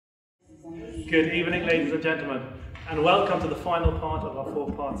Good evening, ladies and gentlemen, and welcome to the final part of our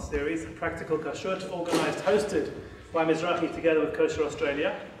four-part series, Practical Kashrut, organised, hosted by Mizrahi together with Kosher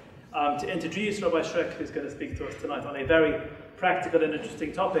Australia, to introduce Rabbi Schreck, who's going to speak to us tonight on a very practical and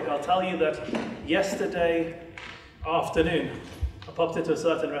interesting topic. I'll tell you that yesterday afternoon, I popped into a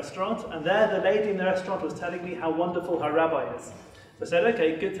certain restaurant, and there the lady in the restaurant was telling me how wonderful her rabbi is. So I said,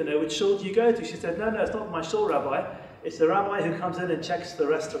 okay, good to know. Which shul do you go to? She said, no, it's not my shul rabbi. It's the rabbi who comes in and checks the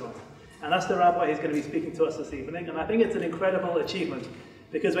restaurant. And that's the rabbi who's going to be speaking to us this evening. And I think it's an incredible achievement.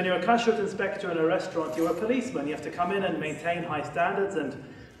 Because when you're a kashrut inspector in a restaurant, you're a policeman. You have to come in and maintain high standards and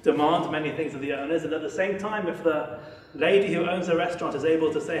demand many things of the owners. And at the same time, if the lady who owns a restaurant is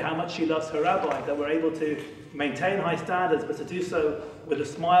able to say how much she loves her rabbi, that we're able to maintain high standards, but to do so with a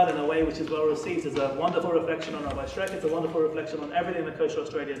smile in a way which is well received, is a wonderful reflection on Rabbi Schreck. It's a wonderful reflection on everything that Kosher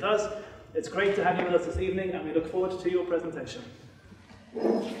Australia does. It's great to have you with us this evening, and we look forward to your presentation.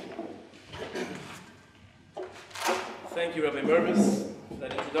 Thank you, Rabbi Mervis, for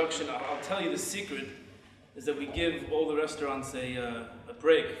that introduction. I'll tell you the secret is that we give all the restaurants a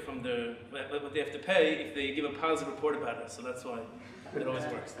break from what they have to pay if they give a positive report about us. So that's why it always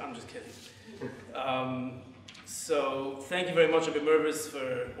works. I'm just kidding. So thank you very much, Rabbi Mervis,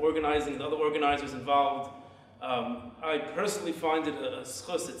 for organizing, the other organizers involved. I personally find it a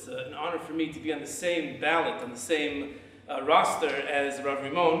schus. It's an honor for me to be on the same ballot, on the same roster as Rav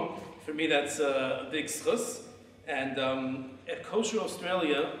Rimon. For me, that's a big schus. And at Kosher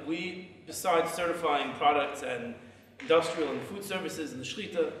Australia, we, besides certifying products and industrial and food services and the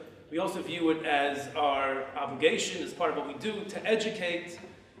shlita, we also view it as our obligation, as part of what we do, to educate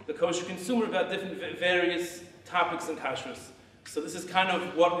the kosher consumer about different various topics in kashrus. So this is kind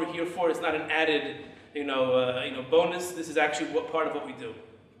of what we're here for. It's not an added, bonus. This is actually part of what we do.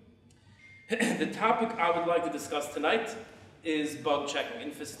 The topic I would like to discuss tonight is bug checking,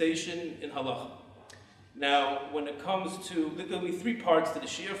 infestation in halacha. Now, when it comes to, there'll be three parts to the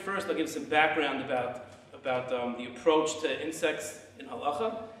shiur. First, I'll give some background about the approach to insects in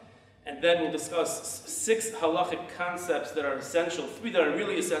halacha, and then we'll discuss 6 halachic concepts that are essential, 3 that are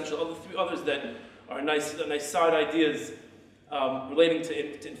really essential, 3 others that are nice side ideas relating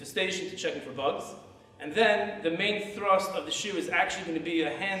to infestation, to checking for bugs. And then the main thrust of the shiur is actually going to be a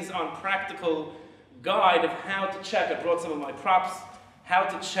hands-on practical guide of how to check. I brought some of my props, how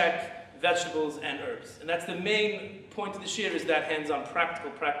to check vegetables and herbs. And that's the main point of the shiur, is that hands-on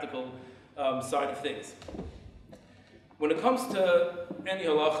practical side of things. When it comes to any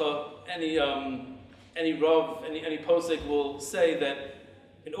halacha, any rav, any posek will say that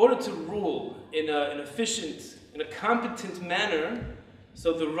in order to rule in an efficient, in a competent manner,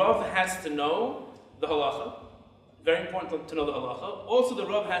 so the rav has to know the halacha. Very important to know the halacha. Also, the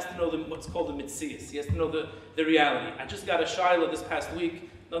rav has to know what's called the mitzias. He has to know the reality. I just got a shaila this past week,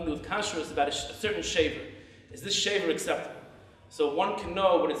 nothing to do with kashrus, about a certain shaver. Is this shaver acceptable? So one can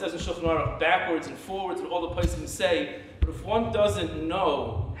know what it says in Shulchan Aruch backwards and forwards, and all the places can say, but if one doesn't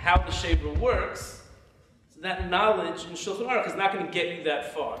know how the shaver works, so that knowledge in Shulchan Aruch is not going to get you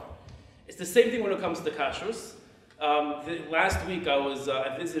that far. It's the same thing when it comes to kashrus. Last week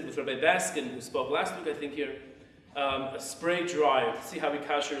I visited with Rabbi Baskin, who spoke last week, I think here, a spray dryer, to see how we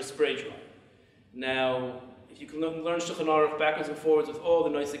kasher a spray dryer. Now, if you can learn Shulchan Aruch backwards and forwards with all the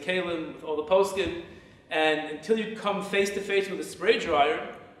noise kalim, with all the poskim, and until you come face to face with a spray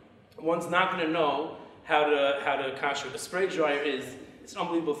dryer, one's not going to know how to kasher. A spray dryer it's an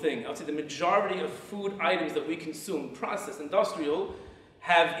unbelievable thing. I would say the majority of food items that we consume, processed, industrial,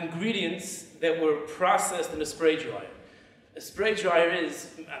 have ingredients that were processed in a spray dryer. A spray dryer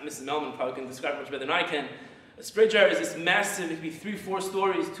is, Mrs. Melman probably can describe it much better than I can. A spray dryer is this massive, it could be 3-4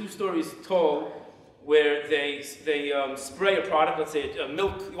 stories, 2 stories tall, where they spray a product, let's say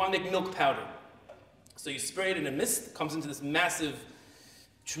milk, you want to make milk powder. So you spray it in a mist, it comes into this massive,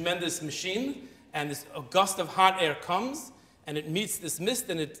 tremendous machine, and this a gust of hot air comes, and it meets this mist,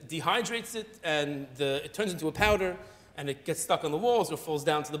 and it dehydrates it, and it turns into a powder, and it gets stuck on the walls or falls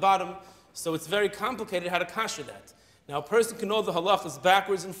down to the bottom. So it's very complicated how to kasher that. Now, a person can know the halachas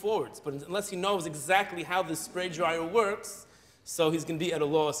backwards and forwards, but unless he knows exactly how this spray dryer works, so he's going to be at a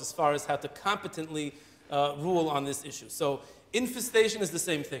loss as far as how to competently rule on this issue. So infestation is the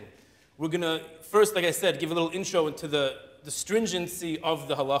same thing. We're going to first, like I said, give a little intro into the stringency of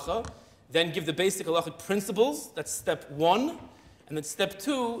the halacha, then give the basic halachic principles. That's step 1. And then step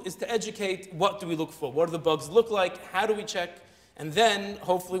 2 is to educate what do we look for, what do the bugs look like, how do we check, and then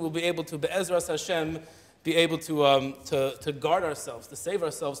hopefully we'll be able to, be'ezras Hashem, be able to guard ourselves, to save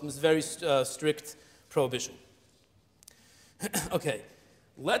ourselves from this very strict prohibition. Okay,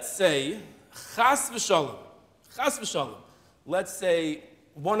 let's say, chas v'shalom, let's say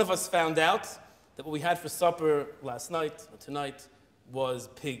one of us found out that what we had for supper last night, or tonight, was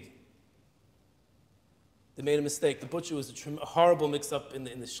pig. They made a mistake. The butcher was a horrible mix-up in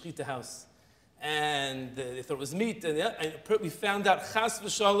the Shechita house. And they thought it was meat, and we found out, chas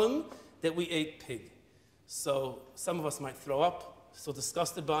v'shalom, that we ate pig. So some of us might throw up, so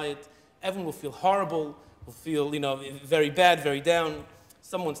disgusted by it. Everyone will feel horrible, will feel, very bad, very down.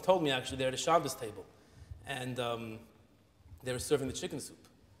 Someone's told me, actually, they're at a Shabbos table, and they were serving the chicken soup.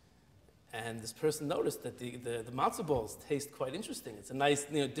 And this person noticed that the matzah balls taste quite interesting. It's a nice,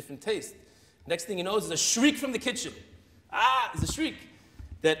 different taste. Next thing you know, there's a shriek from the kitchen. There's a shriek.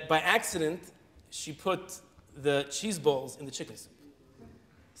 That by accident, she put the cheese balls in the chicken soup.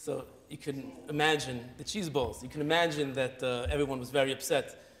 So you can imagine the cheese balls. You can imagine that everyone was very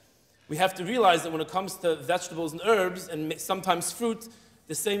upset. We have to realize that when it comes to vegetables and herbs, and sometimes fruit,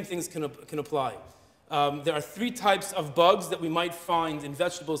 the same things can apply. There are 3 types of bugs that we might find in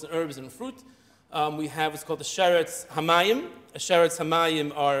vegetables and herbs and fruit. We have what's called the sheretz hamayim. Sheretz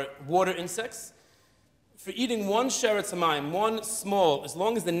hamayim are water insects. For eating one sheretz hamayim, one small, as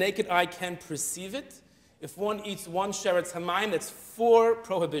long as the naked eye can perceive it, if one eats one sheretz hamayim, that's 4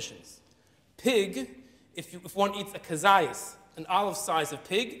 prohibitions. Pig, if one eats a kazayas, an olive size of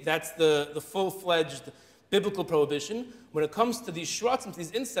pig, that's the full-fledged biblical prohibition. When it comes to these shratzim,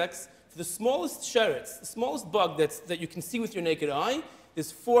 these insects, for the smallest sheretz, the smallest bug that you can see with your naked eye,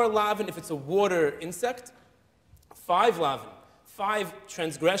 there's 4 lavin if it's a water insect, 5 lavin, 5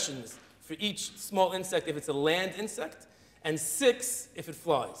 transgressions for each small insect if it's a land insect, and 6 if it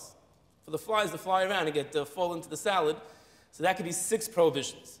flies. For the flies, they fly around and fall into the salad, so that could be 6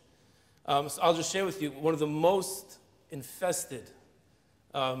 prohibitions. So I'll just share with you, one of the most infested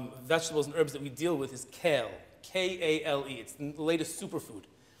vegetables and herbs that we deal with is kale, K-A-L-E. It's the latest superfood.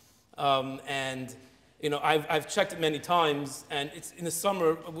 I've checked it many times, and it's in the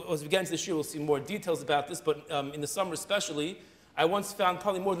summer, as we get into this year, we'll see more details about this, but in the summer especially, I once found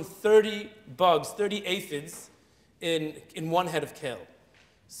probably more than 30 bugs, 30 aphids in one head of kale.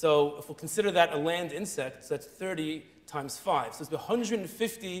 So if we'll consider that a land insect, so that's 30 times 5. So it's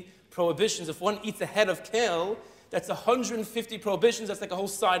 150 prohibitions. If one eats a head of kale, that's 150 prohibitions. That's like a whole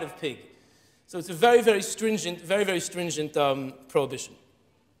side of pig. So it's a very, very stringent prohibition.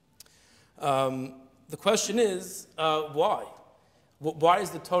 The question is, why? Why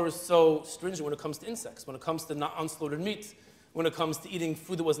is the Torah so stringent when it comes to insects, when it comes to not unslaughtered meat, when it comes to eating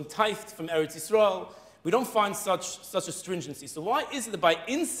food that wasn't taifed from Eretz Yisrael? We don't find such a stringency. So why is it that by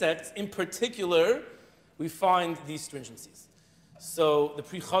insects in particular, we find these stringencies? So the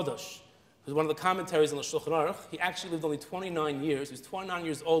Pri Chodosh, who's one of the commentaries on the Shulchan Aruch, he actually lived only 29 years. He was 29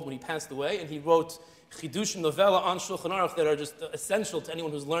 years old when he passed away, and he wrote chidush novella on Shulchan Aruch that are just essential to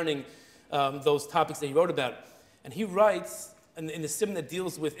anyone who's learning those topics that he wrote about. And he writes in the sim that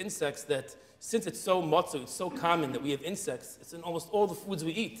deals with insects that since it's so matzu, it's so common that we have insects, it's in almost all the foods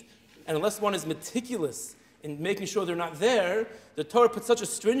we eat. And unless one is meticulous in making sure they're not there, the Torah puts such a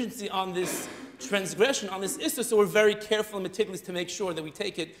stringency on this transgression, on this issur, so we're very careful and meticulous to make sure that we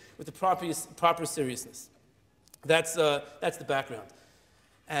take it with the proper seriousness. That's the background.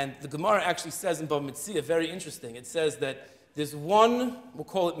 And the Gemara actually says in Bava Metzia, very interesting, it says that there's one, we'll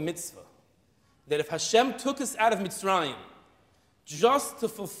call it mitzvah, that if Hashem took us out of Mitzrayim just to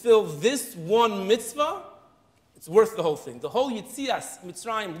fulfill this one mitzvah, it's worth the whole thing. The whole Yitzias,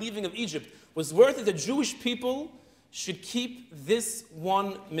 Mitzrayim, leaving of Egypt, was worth it. The Jewish people should keep this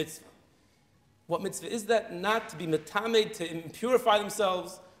one mitzvah. What mitzvah is that? Not to be metamed, to purify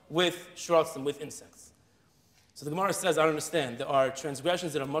themselves with shratzim, with insects. So the Gemara says, I don't understand. There are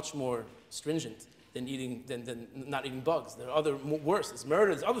transgressions that are much more stringent than not eating bugs. There are other worse. There's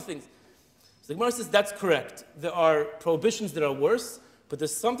murder, there's other things. So the Gemara says that's correct. There are prohibitions that are worse, but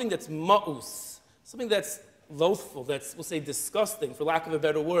there's something that's ma'us, something that's loathful, that's, we'll say, disgusting, for lack of a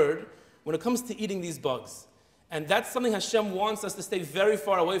better word, when it comes to eating these bugs. And that's something Hashem wants us to stay very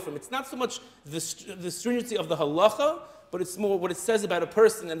far away from. It's not so much the stringency of the halacha, but it's more what it says about a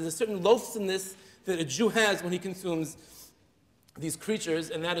person, and there's a certain loathsomeness that a Jew has when he consumes these creatures,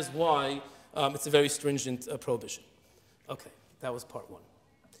 and that is why it's a very stringent prohibition. Okay, that was part 1.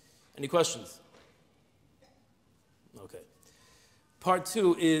 Any questions? Okay. Part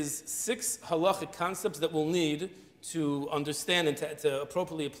 2 is 6 halachic concepts that we'll need to understand and to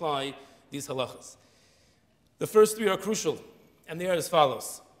appropriately apply these halachas. The first 3 are crucial, and they are as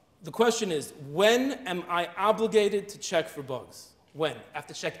follows. The question is, when am I obligated to check for bugs? When? I have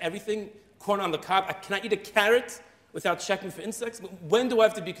to check everything? Corn on the cob? Can I eat a carrot without checking for insects? When do I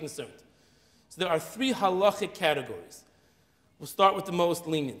have to be concerned? So there are 3 halachic categories. We'll start with the most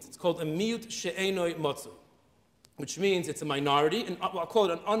lenient. It's called a miyut she'enoi matzu. which means it's a minority, and I'll call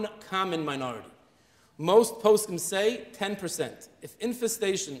it an uncommon minority. Most poskim say 10%. If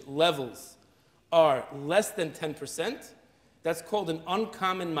infestation levels are less than 10%, that's called an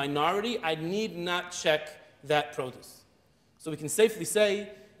uncommon minority. I need not check that produce. So we can safely say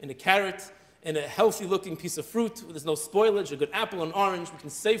in a carrot, in a healthy-looking piece of fruit, where there's no spoilage, a good apple and orange, we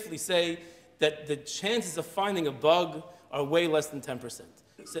can safely say that the chances of finding a bug are way less than 10%.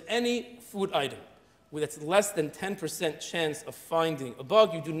 So any food item that's less than 10% chance of finding a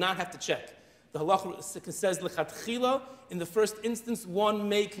bug, you do not have to check. The halacha says, lechatchila, in the first instance, one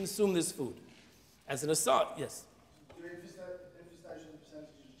may consume this food. As an aside, yes? Do infestation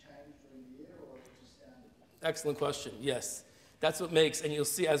percentages change during the year, or just standard? Excellent question, yes. That's what makes, and you'll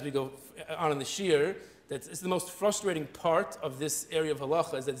see as we go on in the shir, that it's the most frustrating part of this area of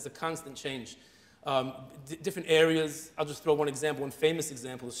halacha is that it's a constant change. Different areas, I'll just throw one example, one famous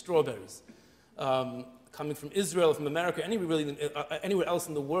example is strawberries. Coming from Israel, from America, anywhere else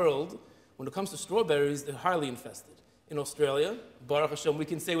in the world, when it comes to strawberries, they're highly infested. In Australia, Baruch Hashem, we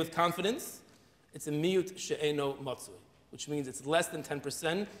can say with confidence, it's a miyut she'eno matzui, which means it's less than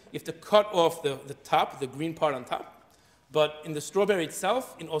 10%. You have to cut off the top, the green part on top. But in the strawberry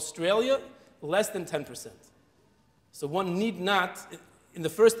itself, in Australia, less than 10%. So one need not, in the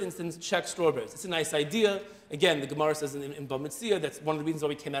first instance, check strawberries. It's a nice idea. Again, the Gemara says in Bava Metzia, that's one of the reasons why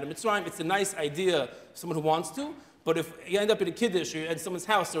we came out of Mitzrayim. It's a nice idea for someone who wants to, but if you end up in a kiddush or you're at someone's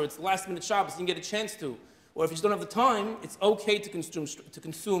house or it's last minute Shabbos and you get a chance to, or if you just don't have the time, it's okay to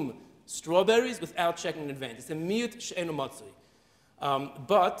consume strawberries without checking in advance. It's a miyut she'enu matzui.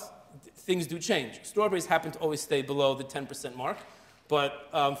 But things do change. Strawberries happen to always stay below the 10% mark. But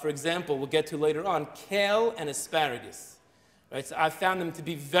for example, we'll get to later on, kale and asparagus. Right? So I've found them to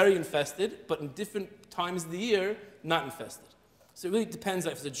be very infested, but in different times of the year, not infested. So it really depends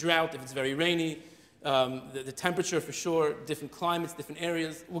if it's a drought, if it's very rainy, the temperature for sure, different climates, different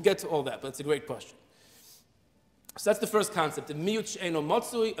areas. We'll get to all that, but it's a great question. So that's the first concept. The miyut she'eno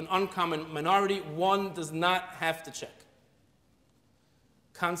matzui, an uncommon minority, one does not have to check.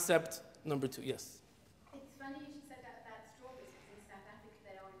 Concept number 2, yes? It's funny you should say that about strawberries, because in South Africa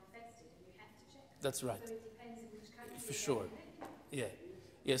they are infested and you have to check. That's right. So it depends on which country. For sure. Yeah.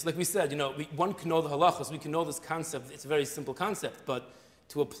 Yes, like we said, one can know the halachas, we can know this concept, it's a very simple concept, but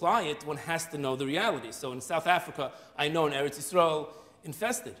to apply it, one has to know the reality. So in South Africa, I know in Eretz Yisrael,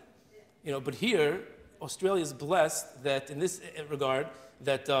 infested. But here, Australia is blessed that in this regard,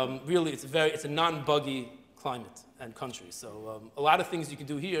 that really it's a non-buggy climate and country. So a lot of things you can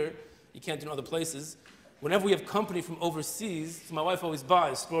do here, you can't do in other places. Whenever we have company from overseas, so my wife always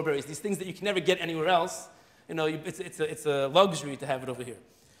buys strawberries, these things that you can never get anywhere else. It's a luxury to have it over here.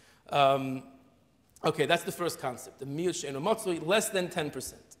 Okay, that's the first concept. The miyut she'eno matzui, less than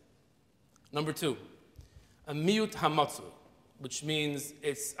 10%. Number 2, a miyut hamatzui, which means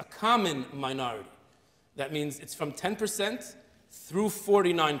it's a common minority. That means it's from 10% through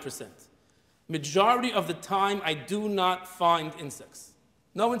 49%. Majority of the time, I do not find insects.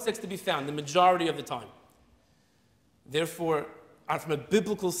 No insects to be found, the majority of the time. Therefore, from a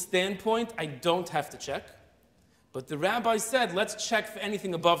biblical standpoint, I don't have to check. But the rabbi said, let's check for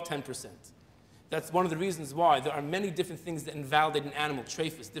anything above 10%. That's one of the reasons why there are many different things that invalidate an animal,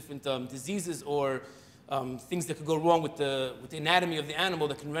 trephis, different diseases or things that could go wrong with the anatomy of the animal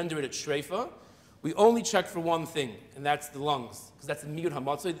that can render it a treifa. We only check for one thing, and that's the lungs, because that's the miyut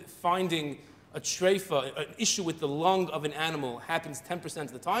hamatzui. Finding a treifa, an issue with the lung of an animal happens 10%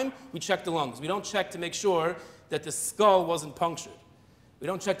 of the time. We check the lungs. We don't check to make sure that the skull wasn't punctured. We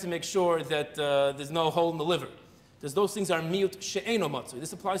don't check to make sure that there's no hole in the liver. Because those things are miyut she'eno matzui.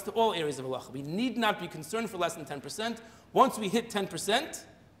 This applies to all areas of halacha. We need not be concerned for less than 10%. Once we hit 10%,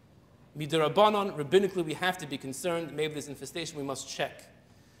 midirabanan, rabbinically, we have to be concerned. Maybe there's infestation, we must check.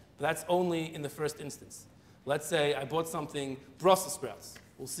 But that's only in the first instance. Let's say I bought something, Brussels sprouts.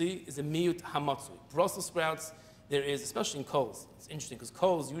 We'll see, is a miyut hamatzui. Brussels sprouts, there is, especially in Kohl's. It's interesting because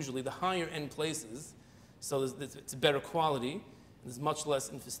Kohl's usually the higher end places, so it's a better quality, and there's much less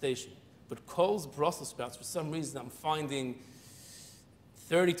infestation. But Kohl's Brussels sprouts, for some reason, I'm finding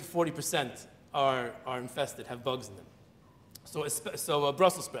 30 to 40% are infested, have bugs in them. So a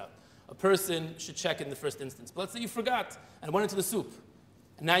Brussels sprout, a person should check it in the first instance. But let's say you forgot and went into the soup,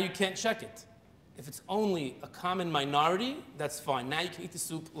 and now you can't check it. If it's only a common minority, that's fine. Now you can eat the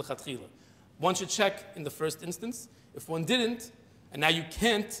soup lechatchila. One should check in the first instance. If one didn't, and now you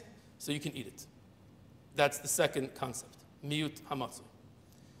can't, so you can eat it. That's the second concept, miyut hamatzui.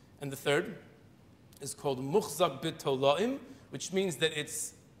 And the third is called muchzak b'tolaim, which means that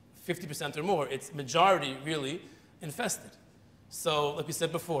it's 50% or more. It's majority, really, infested. So, like we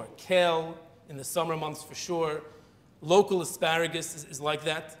said before, kale in the summer months for sure, Local asparagus is like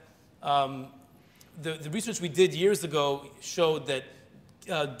that. The research we did years ago showed that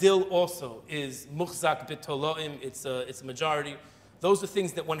dill also is muchzak b'toloim. It's a majority. Those are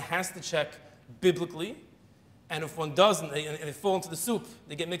things that one has to check biblically, and if one doesn't, and they fall into the soup,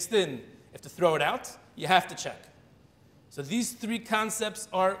 they get mixed in. You have to throw it out. You have to check. So these three concepts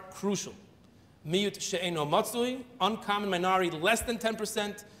are crucial. Miyut she'eno matzui, uncommon minority, less than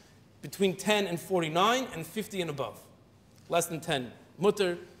 10%, between 10 and 49, and 50 and above. Less than 10,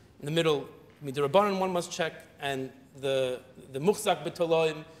 mutter. In the middle, midirabanan, one must check, and the muchzak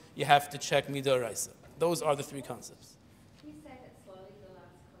b'toloim, you have to check midaraisa. Those are the three concepts. Can you say that slowly, the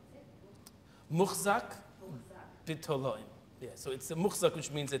last concept? Muchzak b'toloim. Yeah, so it's a muchzak,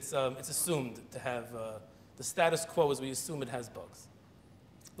 which means it's assumed to have, the status quo is we assume it has bugs.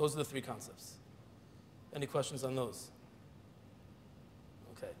 Those are the three concepts. Any questions on those?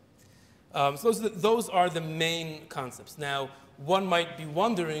 Okay. So those are the main concepts. Now, one might be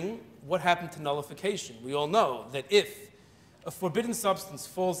wondering, what happened to nullification? We all know that if a forbidden substance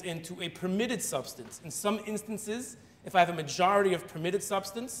falls into a permitted substance, in some instances, if I have a majority of permitted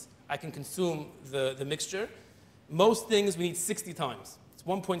substance, I can consume the mixture. Most things we need 60 times. It's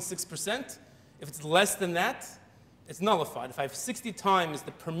 1.6%. If it's less than that, it's nullified. If I have 60 times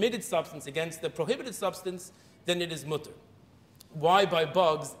the permitted substance against the prohibited substance, then it is mutter. Why by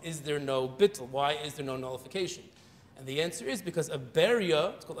bugs is there no bittul? Why is there no nullification? And the answer is because a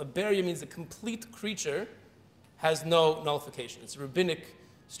beria, it's called a beria, means a complete creature, has no nullification. It's a rabbinic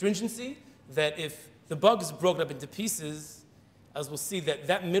stringency that if the bug is broken up into pieces, as we'll see,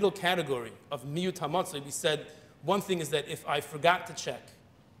 that middle category of miyut hamatzui, we said one thing is that if I forgot to check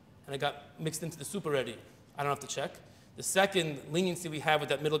and I got mixed into the soup already, I don't have to check. The second leniency we have with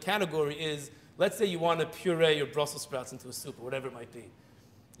that middle category is, let's say you want to puree your Brussels sprouts into a soup or whatever it might be.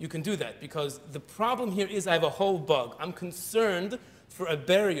 You can do that because the problem here is I have a whole bug. I'm concerned for a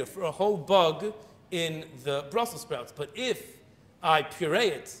barrier, for a whole bug in the Brussels sprouts. But if I puree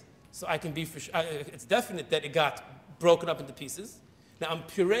it, so I can be, it's definite that it got broken up into pieces. Now I'm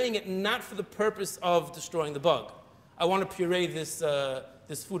pureeing it not for the purpose of destroying the bug. I want to puree this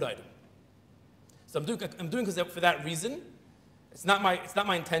food item. So I'm doing it for that reason. It's not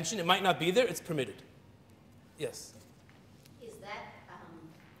my intention. It might not be there. It's permitted. Yes. Is that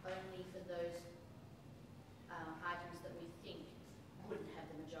only for those items that we think wouldn't have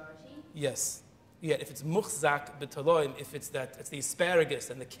the majority? Yes. Yeah. If it's muchzak b'taloim, if it's the asparagus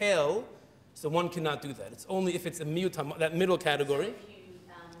and the kale, so one cannot do that. It's only if it's a miyut, that middle category. So if you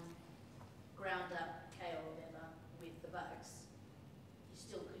ground up kale or whatever with the bugs, you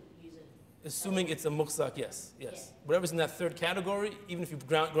still couldn't use it. Assuming it's a muchzak, yes. Yeah. Whatever's in that third category, even if you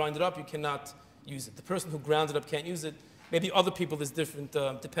grind it up, you cannot use it. The person who ground it up can't use it. Maybe other people is different,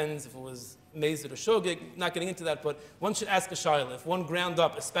 depends if it was mezid or shogeg, not getting into that, but one should ask a shayla. If one ground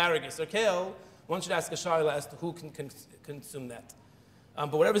up asparagus or kale, one should ask a shayla as to who can consume that.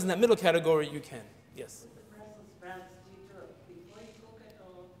 But whatever's in that middle category, you can. Yes? With the Brussels sprouts, do you do it before you cook it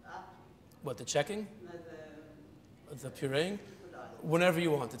or after? What, the checking? No, The pureeing? Whenever you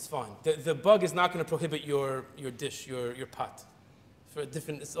want, it's fine. The bug is not going to prohibit your dish, your pot. For a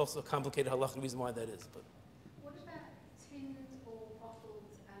different, it's also a complicated halachic reason why that is. But What about tinned or bottled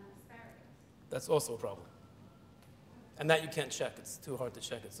asparagus? that's also a problem. And that you can't check. It's too hard to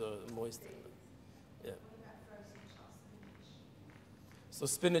check. It's moist. Yeah. What about frozen spinach? So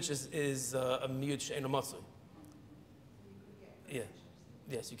spinach is a miyut she'eno matzui. Yeah.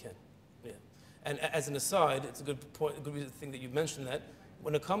 Yes, you can. Yeah. And as an aside, it's a good point, a good thing that you mentioned that.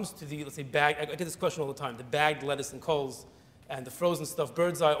 When it comes to the, let's say, bag, I get this question all the time, the bagged lettuce and coals and the frozen stuff,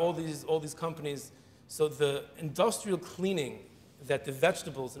 Bird's Eye, all these companies. So the industrial cleaning that the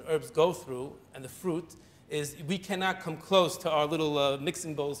vegetables and herbs go through and the fruit is we cannot come close to our little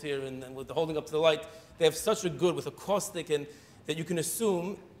mixing bowls here and with the holding up to the light. They have such a good with a caustic and that you can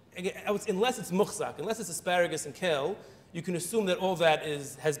assume, unless it's muchzak, unless it's asparagus and kale, you can assume that all that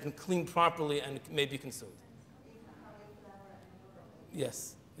has been cleaned properly and may be consumed.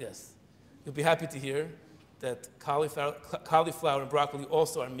 Yes, yes. You'll be happy to hear that cauliflower and broccoli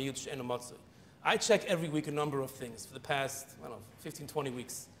also are miyut she'eno matzui. I check every week a number of things for the past, 15, 20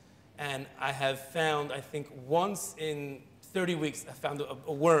 weeks. And I have found, I think once in 30 weeks, I found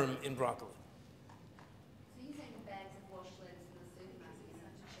a worm in broccoli. So you're saying bags of washed lettuce in the supermarket, you don't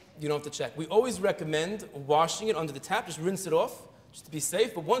have to check it? You don't have to check. We always recommend washing it under the tap, just rinse it off, just to be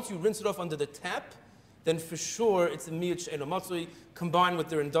safe. But once you rinse it off under the tap, then for sure it's a miyut she'eno matzui, combined with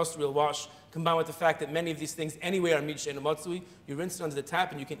their industrial wash, combined with the fact that many of these things anyway are miyut she'eno matzui. You rinse it under the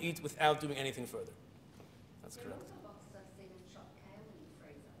tap and you can eat without doing anything further. That's correct. There are also boxes I've seen of chopped kale in the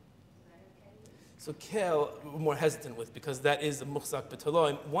freezer. Is that okay? So kale, we're more hesitant with because that is a muchzak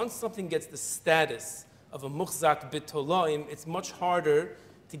b'toloim. Once something gets the status of a muchzak b'toloim, it's much harder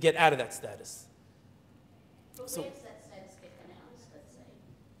to get out of that status. But So- where does that status get announced, let's say?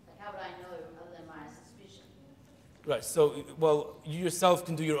 Like, how would I know other than my suspicion? Right. So, well, you yourself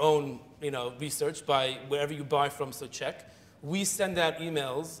can do your own, research by wherever you buy from. So check. We send out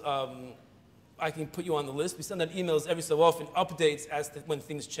emails. I can put you on the list. We send out emails every so often, updates as to when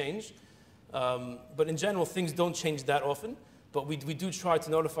things change. But in general, things don't change that often. But we do try to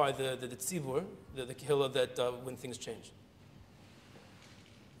notify the tzibur, the kehillah, that when things change.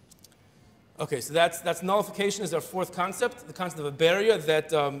 Okay, so that's nullification is our fourth concept, the concept of a barrier that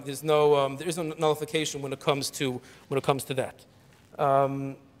there is no nullification when it comes to that.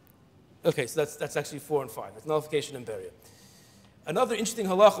 Okay, so that's actually 4 and 5. That's nullification and barrier. Another interesting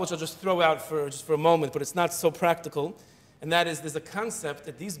halacha, which I'll just throw out for a moment, but it's not so practical, and that is there's a concept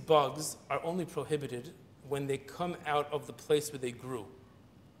that these bugs are only prohibited when they come out of the place where they grew.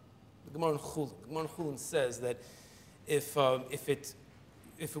 The Gemara in Chulin says that if it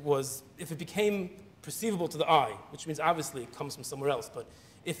became perceivable to the eye, which means obviously it comes from somewhere else, but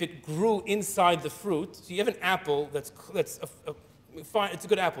if it grew inside the fruit, so you have an apple that's fine, it's a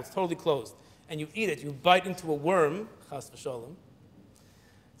good apple, it's totally closed, and you eat it, you bite into a worm, chas v'shalom,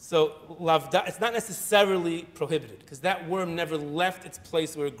 so it's not necessarily prohibited, because that worm never left its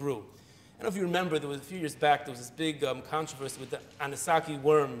place where it grew. I don't know if you remember, there was a few years back, there was this big controversy with the anisaki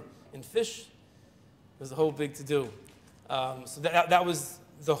worm in fish. There was a whole big to-do. So that was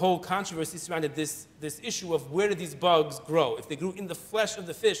the whole controversy surrounded this issue of where do these bugs grow. If they grew in the flesh of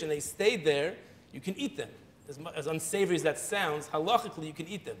the fish and they stayed there, you can eat them. As unsavory as that sounds, halachically you can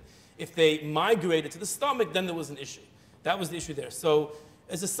eat them. If they migrated to the stomach, then there was an issue. That was the issue there. So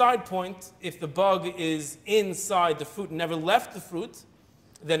as a side point, if the bug is inside the fruit and never left the fruit,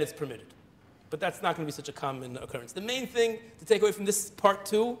 then it's permitted. But that's not going to be such a common occurrence. The main thing to take away from this part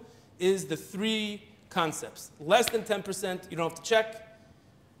 2 is the 3 concepts. Less than 10%, you don't have to check.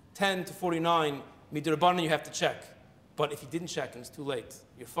 10 to 49, midrabanan, you have to check. But if you didn't check and it's too late,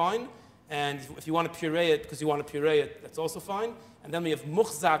 you're fine. And if you want to puree it because you want to puree it, that's also fine. And then we have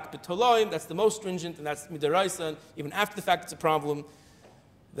muchzak b'toloim, that's the most stringent, and that's midaraisa. And even after the fact it's a problem,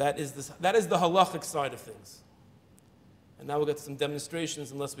 that is the halachic side of things. And now we'll get to some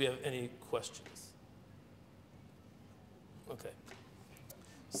demonstrations unless we have any questions. Okay.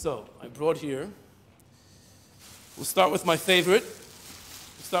 So I brought here, we'll start with my favorite.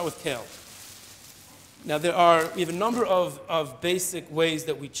 We'll start with kale. Now we have a number of basic ways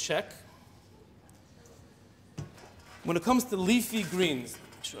that we check. When it comes to leafy greens,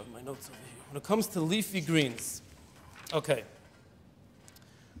 make sure I have my notes over here. When it comes to leafy greens, okay,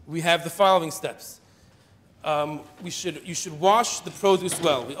 we have the following steps. You should wash the produce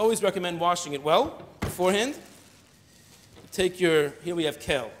well. We always recommend washing it well beforehand. Here we have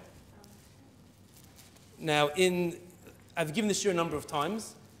kale. Now, I've given this year a number of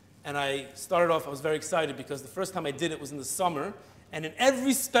times, and I was very excited because the first time I did it was in the summer, and in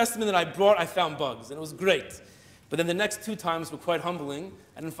every specimen that I brought, I found bugs, and it was great. But then the next 2 times were quite humbling.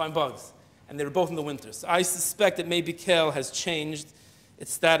 I didn't find bugs, and they were both in the winter. So I suspect that maybe kale has changed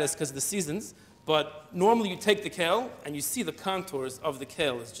its status because of the seasons, but normally you take the kale, and you see the contours of the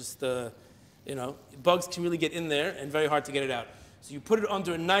kale. It's just, bugs can really get in there, and very hard to get it out. So you put it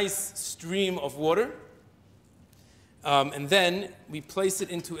under a nice stream of water, and then we place it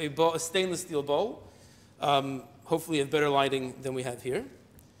into a stainless steel bowl. Hopefully you have better lighting than we have here.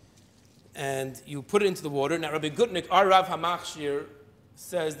 And you put it into the water. Now, Rabbi Gutnick, our Rav HaMachshir,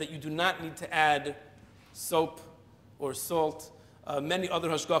 says that you do not need to add soap or salt. Many other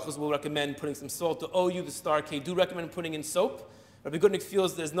hashgachas will recommend putting some salt. The OU, the Star K, do recommend putting in soap. Rabbi Gutnick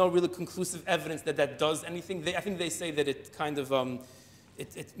feels there's no really conclusive evidence that does anything. I think they say that it kind of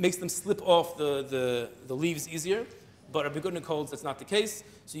it makes them slip off the leaves easier. But Rabbi Gutnick holds that's not the case.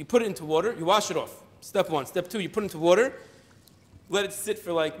 So you put it into water, you wash it off. Step 1. Step 2, you put it into water, let it sit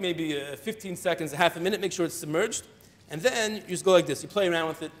for like maybe 15 seconds, a half a minute, make sure it's submerged. And then you just go like this. You play around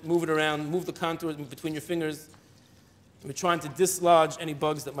with it, move it around, move the contours between your fingers. We're trying to dislodge any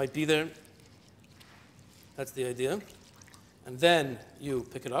bugs that might be there. That's the idea. And then you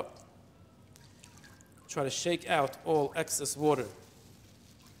pick it up. Try to shake out all excess water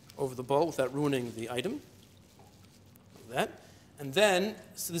over the bowl without ruining the item. Like that. And then,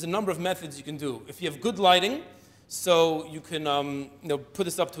 so there's a number of methods you can do. If you have good lighting, so you can put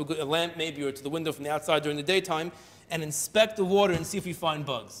this up to a lamp maybe or to the window from the outside during the daytime and inspect the water and see if you find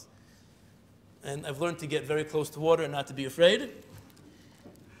bugs. And I've learned to get very close to water and not to be afraid.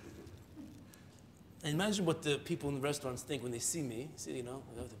 And imagine what the people in the restaurants think when they see me. See, you know,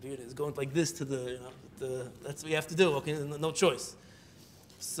 the beard is going like this to that's what you have to do, okay? No choice.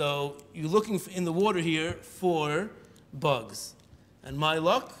 So you're looking in the water here for bugs. And my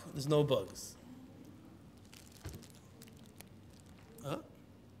luck, there's no bugs. Forgot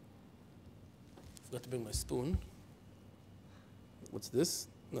to bring my spoon. What's this?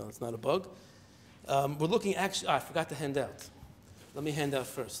 No, it's not a bug. We're looking actually, I forgot to hand out. Let me hand out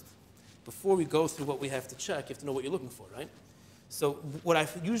first. Before we go through what we have to check, you have to know what you're looking for, right? So what I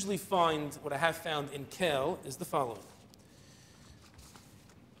usually find, what I have found in kale is the following.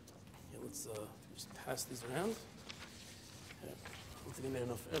 Yeah, let's just pass these around. I don't think I made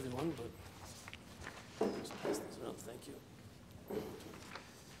enough for everyone, but just pass these around, thank you.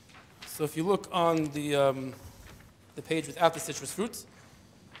 So if you look on the page without the citrus fruits,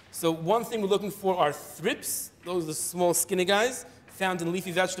 so one thing we're looking for are thrips. Those are the small skinny guys found in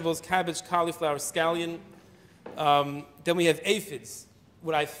leafy vegetables, cabbage, cauliflower, scallion. Then we have aphids.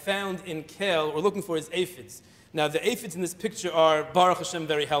 What I found in kale, we're looking for is aphids. Now the aphids in this picture are, Baruch Hashem,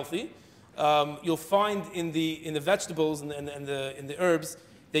 very healthy. You'll find in the vegetables and the herbs,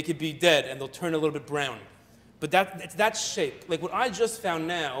 they could be dead and they'll turn a little bit brown. But it's that shape. Like what I just found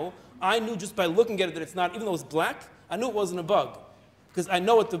now, I knew just by looking at it that it's not, even though it's black, I knew it wasn't a bug. Because I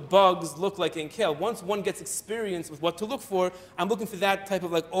know what the bugs look like in kale. Once one gets experience with what to look for, I'm looking for that type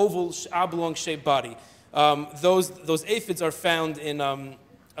of like oval, oblong-shaped body. Those aphids are found in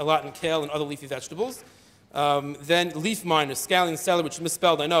a lot in kale and other leafy vegetables. Then leaf miners, scallion, celery, which is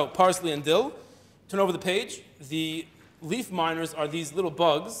misspelled, I know, parsley and dill. Turn over the page. The leaf miners are these little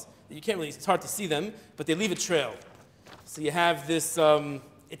bugs. You can't really, it's hard to see them, but they leave a trail. So you have this,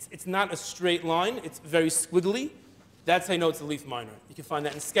 it's not a straight line, it's very squiggly. That's how you know it's a leaf miner. You can find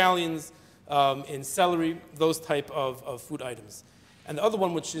that in scallions, in celery, those type of food items. And the other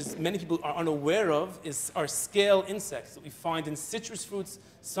one, which is many people are unaware of, are scale insects that we find in citrus fruits,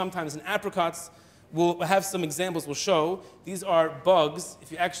 sometimes in apricots. We'll have some examples we'll show. These are bugs.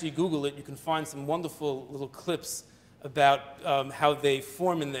 If you actually Google it, you can find some wonderful little clips about how they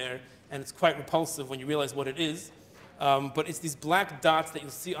form in there, and it's quite repulsive when you realize what it is. But it's these black dots that you'll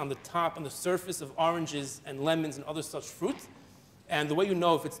see on the top, on the surface of oranges and lemons and other such fruit. And the way you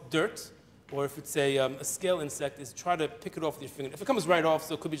know if it's dirt or if it's a scale insect is try to pick it off with your finger. If it comes right off,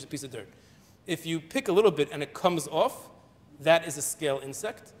 so it could be just a piece of dirt. If you pick a little bit and it comes off, that is a scale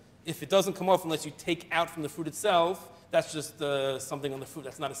insect. If it doesn't come off unless you take out from the fruit itself, that's just something on the fruit.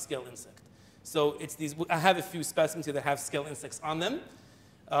 That's not a scale insect. So it's these, I have a few specimens here that have scale insects on them.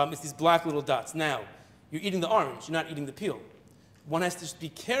 It's these black little dots. Now, you're eating the orange, you're not eating the peel. One has to just be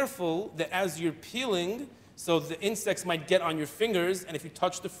careful that as you're peeling, so the insects might get on your fingers, and if you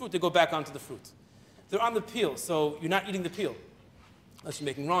touch the fruit, they go back onto the fruit. They're on the peel, so you're not eating the peel. Unless you're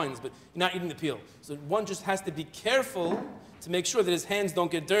making rinds, but you're not eating the peel. So one just has to be careful to make sure that his hands don't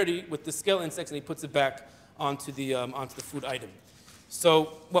get dirty with the scale insects, and he puts it back onto the food item.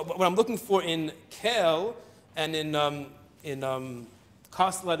 So what I'm looking for in kale and in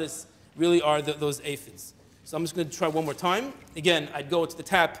cos lettuce really are those aphids. So I'm just going to try one more time. Again, I'd go to the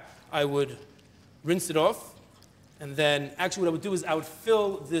tap, I would rinse it off, and then actually what I would do is I would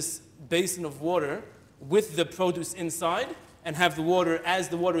fill this basin of water with the produce inside and have the water, as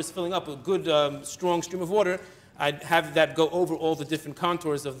the water is filling up, a good strong stream of water, I'd have that go over all the different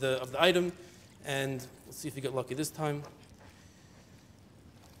contours of the item, and we'll see if we get lucky this time.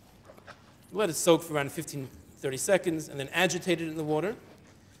 Let it soak for around 15, 30 seconds, and then agitate it in the water.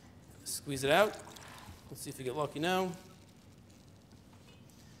 Squeeze it out. Let's see if we get lucky now.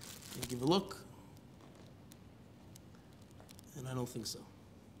 Give a look. And I don't think so.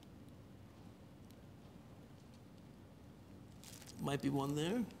 Might be one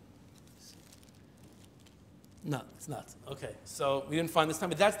there. No, it's not. Okay, so we didn't find this time,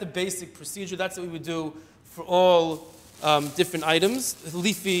 but that's the basic procedure. That's what we would do for all different items.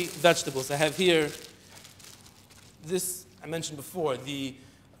 Leafy vegetables. I have here this, I mentioned before, the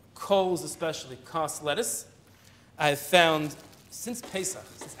coals especially, cos lettuce. I have found, since Pesach,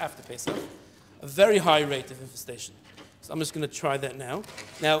 since after Pesach, a very high rate of infestation. So I'm just going to try that now.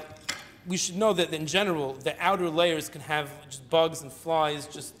 Now, we should know that in general, the outer layers can have just bugs and flies,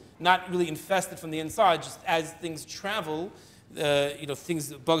 just not really infested from the inside. Just as things travel,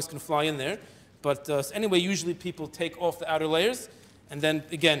 bugs can fly in there. But so anyway, usually people take off the outer layers, and then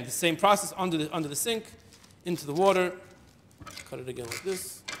again, the same process under the sink, into the water. Cut it again like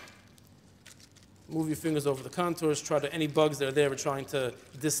this. Move your fingers over the contours. Try to, any bugs that are there, we're trying to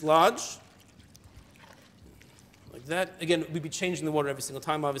dislodge. Like that. Again, we'd be changing the water every single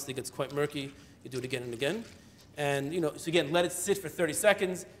time. Obviously, it gets quite murky. You do it again and again. And, so again, let it sit for 30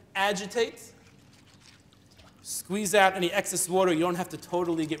 seconds. Agitate. Squeeze out any excess water. You don't have to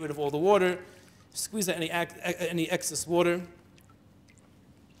totally get rid of all the water. Squeeze out any excess water.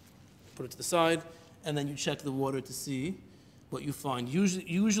 Put it to the side, and then you check the water to see what you find.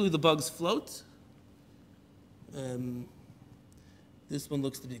 Usually the bugs float. This one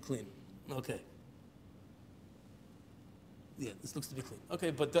looks to be clean. Okay. Yeah, this looks to be clean.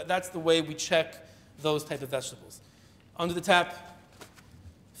 Okay, but that's the way we check those type of vegetables. Under the tap,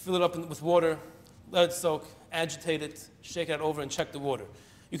 fill it up with water, let it soak, agitate it, shake it over, and check the water.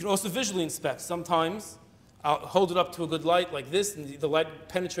 You can also visually inspect. Sometimes I'll hold it up to a good light like this, and the light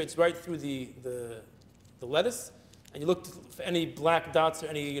penetrates right through the lettuce, and you look for any black dots or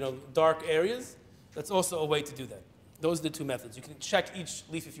any dark areas. That's also a way to do that. Those are the two methods. You can check each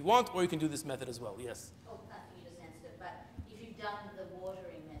leaf if you want, or you can do this method as well. Yes? Oh, I think you just answered it, but if you've done the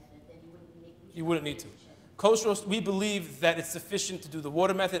watering method, then you wouldn't need to. Kosher, we believe that it's sufficient to do the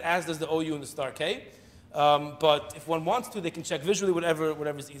water method, as does the OU and the star K. But if one wants to, they can check visually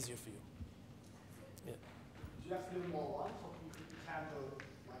whatever is easier for you. Yeah. Do you have to do more light, or you can do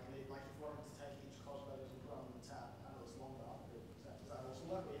like if you wanted to take each cosmos and put it on the tap and it's longer? Does that also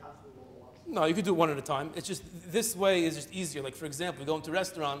work, or you have to do all at once? No, you could do it one at a time. It's just this way is just easier. Like for example, we go into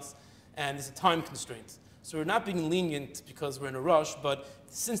restaurants and there's a time constraint. So we're not being lenient because we're in a rush, but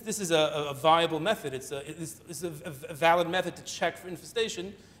since this is a viable method, it's a valid method to check for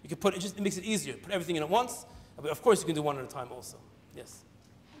infestation, you can put it makes it easier. Put everything in at once. But of course, you can do one at a time also. Yes.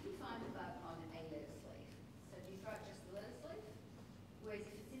 If you find a bug on a lettuce leaf, so do you throw it just the lettuce leaf? Whereas if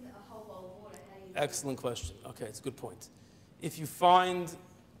it's in a whole bowl of water, how do you... Excellent question. Okay, it's a good point. If you find,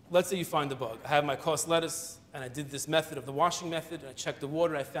 let's say you find a bug. I have my cost lettuce, and I did this method of the washing method, and I checked the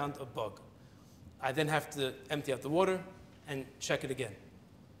water, I found a bug. I then have to empty out the water and check it again.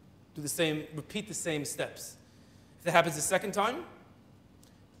 Do the same, repeat the same steps. If that happens a second time,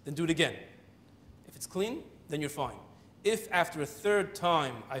 then do it again. If it's clean, then you're fine. If after a third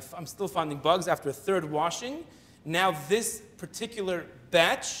time I'm still finding bugs after a third washing, now this particular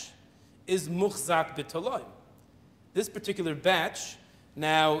batch is muchzak b'toloim. This particular batch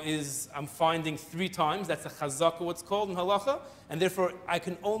now I'm finding 3 times. That's a chazaka, what's called in halacha, and therefore I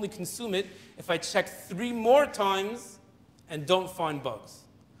can only consume it if I check 3 more times and don't find bugs.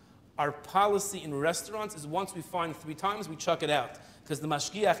 Our policy in restaurants is once we find 3 times, we chuck it out, because the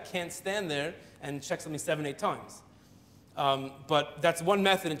mashgiach can't stand there and check something 7, 8 times. But that's one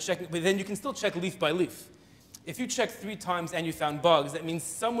method in checking, but then you can still check leaf by leaf. If you check 3 times and you found bugs, that means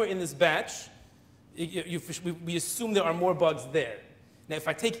somewhere in this batch, we assume there are more bugs there. Now, if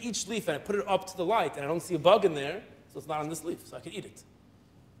I take each leaf and I put it up to the light and I don't see a bug in there, so it's not on this leaf, so I can eat it.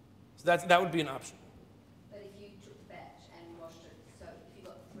 So that would be an option. But if you took the batch and washed it, so if you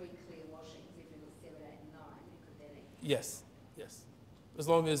got 3 clear washings, if it was 7, 8, and 9, you could then eat. Yes, yes. As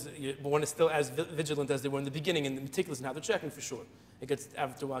long as one is still as vigilant as they were in the beginning and meticulous in how they're checking, for sure.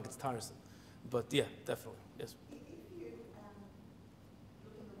 After a while, it gets tiresome. But yeah, definitely, yes. If you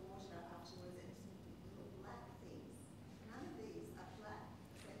look in the water afterwards and some little black things, none of these are black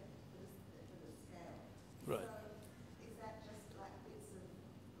except for the scale. Right. So is that just like bits of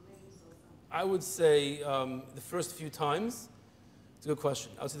leaves or something? I would say the first few times, it's a good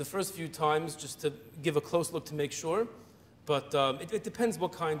question. I would say the first few times just to give a close look to make sure. But it depends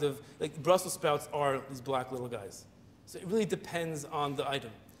what kind of, like Brussels sprouts are these black little guys. So it really depends on the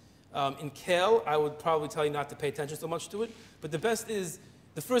item. In kale, I would probably tell you not to pay attention so much to it. But the best is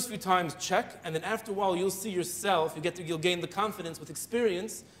the first few times check, and then after a while you'll see yourself, you'll gain the confidence with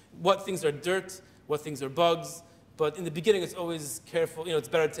experience, what things are dirt, what things are bugs. But in the beginning it's always careful, it's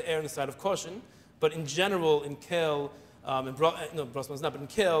better to err on the side of caution. But in general, in kale, Brussels sprouts not, but in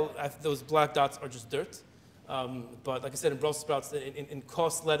kale, those black dots are just dirt. But like I said, in Brussels sprouts, in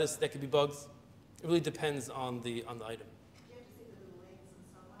cost lettuce, there could be bugs. It really depends on the item. Do you have to see the little legs and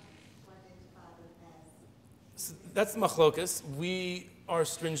so on to identify them as? So that's the machlokas. We are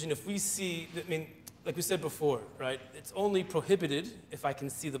stringent. If we see, like we said before, right? It's only prohibited if I can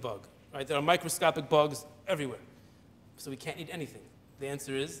see the bug, right? There are microscopic bugs everywhere, so we can't eat anything. The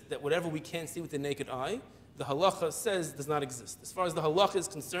answer is that whatever we can't see with the naked eye, the halacha says does not exist. As far as the halacha is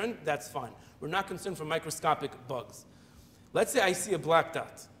concerned, that's fine. We're not concerned for microscopic bugs. Let's say I see a black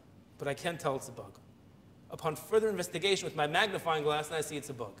dot, but I can't tell it's a bug. Upon further investigation with my magnifying glass, and I see it's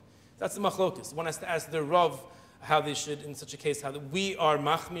a bug. That's the machlokas. One has to ask their Rav how they should, in such a case, how we are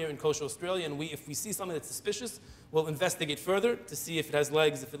machmir in Kosher Australia, and if we see something that's suspicious, we'll investigate further to see if it has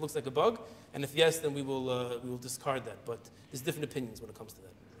legs, if it looks like a bug, and if yes, then we will discard that. But there's different opinions when it comes to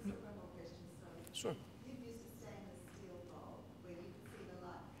that. One more question, sorry. Sure. You've used a stainless steel bowl where you can see the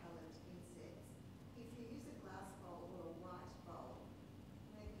light-coloured insects. If you use a glass bowl or a white bowl,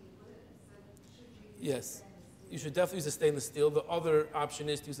 maybe you wouldn't. So should you use Yes. a stainless steel You should definitely use a stainless steel. The other option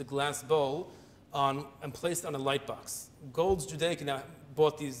is to use a glass bowl and place it on a light box. Gold's Judaica now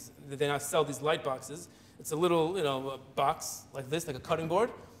bought these, they now sell these light boxes. It's a little, a box like this, like a cutting board,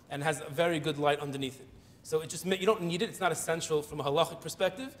 and has a very good light underneath it. So it just, you don't need it, it's not essential from a halachic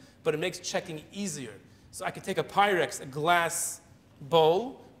perspective, but it makes checking easier. So I could take a Pyrex, a glass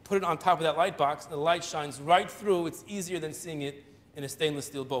bowl, put it on top of that light box, and the light shines right through. It's easier than seeing it in a stainless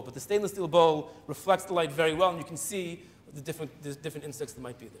steel bowl. But the stainless steel bowl reflects the light very well, and you can see the different insects that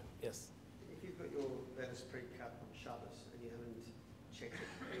might be there. Yes? If you've got your lettuce pre-cut on Shabbos and you haven't checked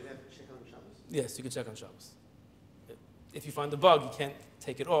it, do you have to check on Shabbos? Yes, you can check on Shabbos. If you find the bug, you can't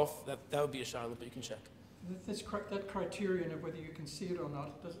take it off. That would be a Charlotte, but you can check. That criterion of whether you can see it or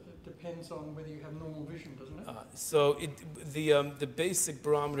not, it depends on whether you have normal vision, doesn't it? So the basic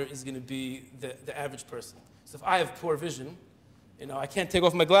barometer is going to be the average person. So if I have poor vision, I can't take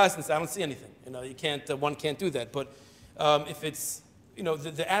off my glasses and say I don't see anything. You can't. One can't do that. But if it's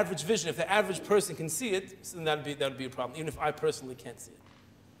the average vision, if the average person can see it, then that'd be a problem. Even if I personally can't see it.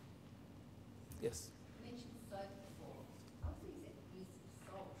 Yes. You mentioned soap before. I was thinking that use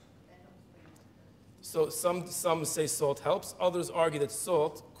salt, that helps bring So some say salt helps. Others argue that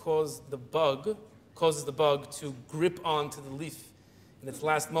salt causes the bug to grip onto the leaf in its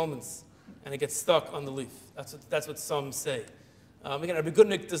last moments, and it gets stuck on the leaf. That's what some say. Again, Rabbi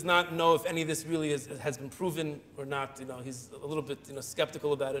Goodnick does not know if any of this really has been proven or not. He's a little bit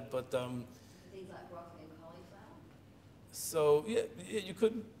skeptical about it, but things like broccoli and cauliflower. so yeah, you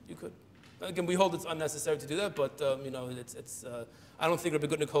could. Again, we hold it's unnecessary to do that, but it's. I don't think Rabbi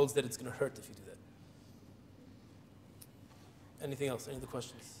Goodnick holds that it's going to hurt if you do that. Anything else? Any other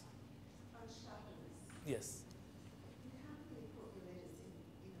questions? On Shabbos, Yes. you can't really put the lettuce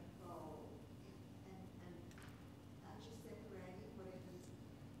in a bowl and aren't you separating whatever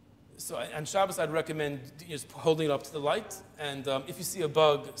is. So on Shabbos, I'd recommend just holding it up to the light, and if you see a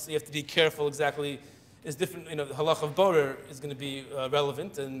bug, so you have to be careful exactly. It's different, the halach of borer is going to be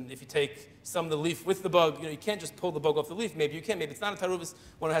relevant, and if you take some of the leaf with the bug, you can't just pull the bug off the leaf. Maybe you can. Maybe it's not a taruvus.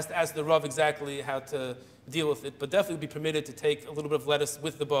 One has to ask the Rav exactly how to deal with it, but definitely be permitted to take a little bit of lettuce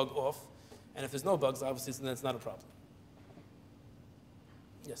with the bug off, and if there's no bugs, obviously, then it's not a problem.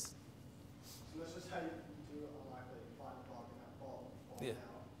 Yes? So that's just how you do it unlikely. You find a bug in that bowl, Yeah.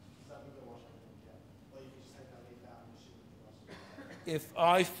 Does that mean you're washing it? Yeah. Or you can just take that leaf out and shoot it. If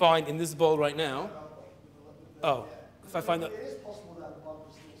I find in this bowl right now, if I find that. It is possible that the bug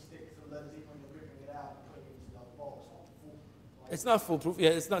will still stick to the lettuce even when you're ripping it out and putting it into another bowl. It's not full. It's not foolproof. Yeah,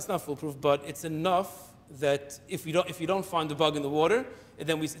 it's not foolproof, but it's enough that if you don't find the bug in the water,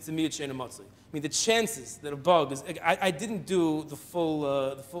 then it's a miyut she'eino matzui. I mean, the chances that a bug is. I didn't do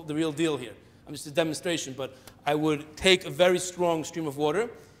the real deal here. I'm just a demonstration, but I would take a very strong stream of water,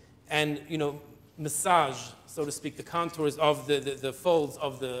 and massage, so to speak, the contours of the folds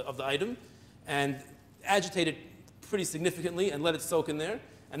of the item, and agitate it pretty significantly and let it soak in there,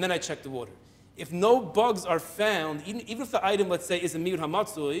 and then I check the water. If no bugs are found, even if the item, let's say, is a miyut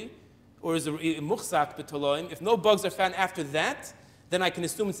hamatzui, or is a muchzak b'toloim, if no bugs are found after that, then I can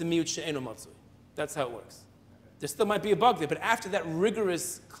assume it's a miyut she'eino matzui. That's how it works. There still might be a bug there, but after that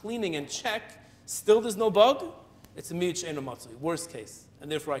rigorous cleaning and check, still there's no bug, it's a miyut she'eino matzui, worst case,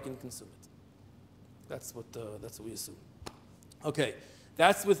 and therefore I can consume it. That's what we assume. Okay,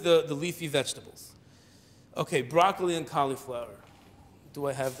 that's with the leafy vegetables. Okay, broccoli and cauliflower. Do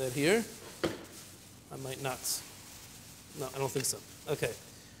I have that here? I might not. No, I don't think so. Okay.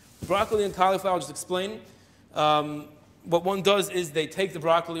 Broccoli and cauliflower, I'll just explain. What one does is they take the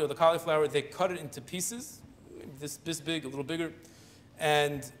broccoli or the cauliflower, they cut it into pieces, this big, a little bigger,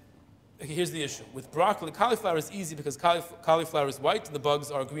 and here's the issue. With broccoli, cauliflower is easy because cauliflower is white and the bugs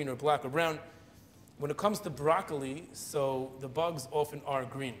are green or black or brown. When it comes to broccoli, so the bugs often are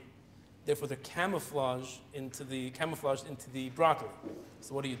green. Therefore, they're camouflaged into the broccoli.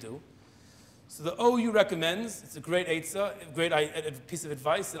 So what do? So the OU recommends, it's a great eitzah, a piece of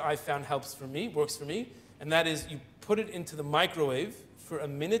advice that I found works for me, and that is you put it into the microwave for a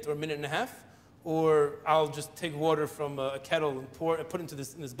minute or a minute and a half, or I'll just take water from a kettle and put it into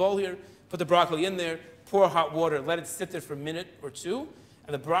in this bowl here, put the broccoli in there, pour hot water, let it sit there for a minute or two,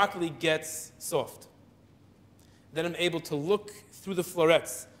 and the broccoli gets soft. Then I'm able to look through the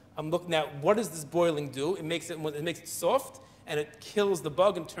florets. I'm looking at what does this boiling do? It makes it soft, and it kills the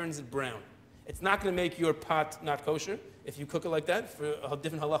bug and turns it brown. It's not going to make your pot not kosher if you cook it like that for a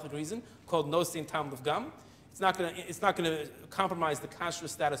different halachic reason called no sin tam l'vgam. It's not going to compromise the kashrut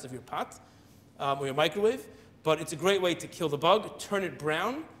status of your pot or your microwave, but it's a great way to kill the bug, turn it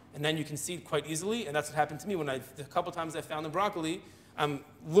brown, and then you can see it quite easily. And that's what happened to me a couple times I found the broccoli. I'm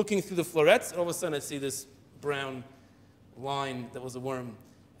looking through the florets, and all of a sudden I see this brown line that was a worm,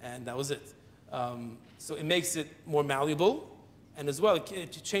 and that was it. So it makes it more malleable, and as well,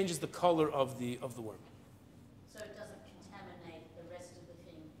 it changes the color of the worm. So it doesn't contaminate the rest of the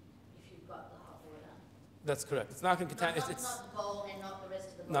thing if you've got the hot water? That's correct. It's not going to contaminate. Not the bowl and not the rest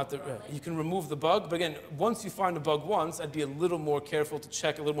of the bowl. Not the, you can remove the bug, but again, once you find a bug once, I'd be a little more careful to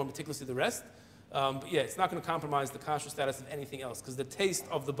check a little more meticulously the rest. But yeah, it's not going to compromise the kosher status of anything else, because the taste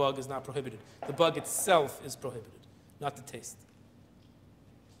of the bug is not prohibited. The bug itself is prohibited, not the taste.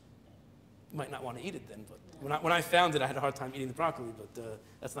 You might not want to eat it then, but when I found it, I had a hard time eating the broccoli, but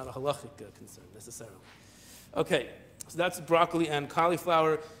that's not a halachic concern necessarily. Okay, so that's broccoli and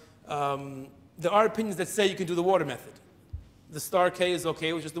cauliflower. There are opinions that say you can do the water method. The star K is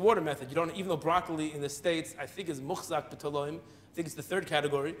okay, which is the water method. You don't, even though broccoli in the States, I think is muchzak b'toloim, I think it's the third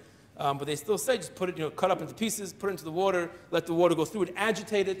category, but they still say just put it, cut up into pieces, put it into the water, let the water go through it,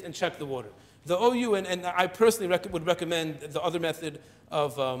 agitate it, and check the water. The OU, and I personally would recommend the other method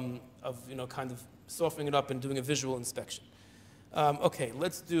of kind of softening it up and doing a visual inspection. Okay,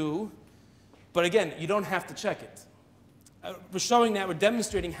 let's do, but again, you don't have to check it. We're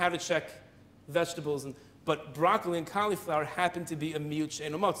demonstrating how to check vegetables, but broccoli and cauliflower happen to be a miyut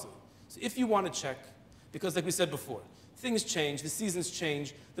she'eino matzui. So if you want to check, because like we said before, things change, the seasons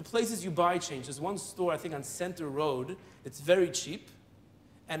change, the places you buy change. There's one store, I think, on Center Road that's very cheap,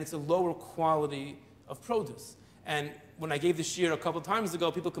 and it's a lower quality of produce. And when I gave the shiur a couple of times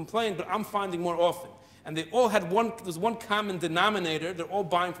ago, people complained, but I'm finding more often. And they all had there's one common denominator, they're all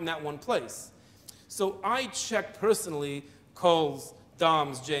buying from that one place. So I check personally Kohl's,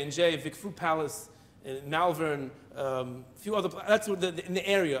 Dom's, J&J, Vic Fruit Palace, Malvern, a few other, that's in the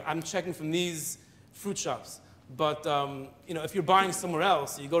area. I'm checking from these fruit shops. But if you're buying somewhere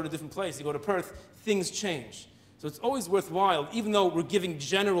else, you go to a different place, you go to Perth, things change. So it's always worthwhile, even though we're giving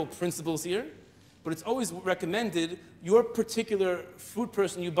general principles here, but it's always recommended your particular fruit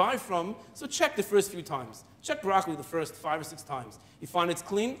person you buy from, so check the first few times. Check broccoli the first 5 or 6 times. You find it's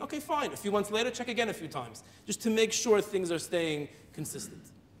clean, okay, fine. A few months later, check again a few times, just to make sure things are staying consistent.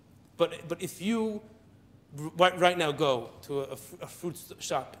 But if you right now go to a fruit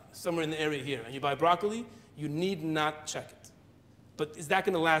shop somewhere in the area here and you buy broccoli, you need not check it. But is that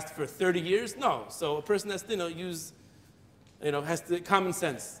going to last for 30 years? No. So a person has to use, has to common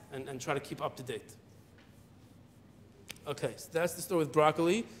sense and try to keep up to date. Okay, so that's the story with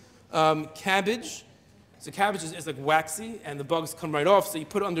broccoli. Cabbage. So cabbage is like waxy, and the bugs come right off. So you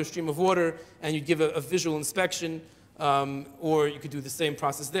put it under a stream of water, and you give a visual inspection, or you could do the same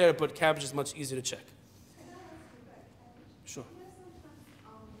process there, but cabbage is much easier to check. Sure.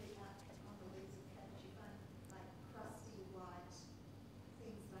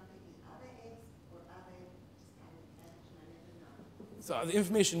 So the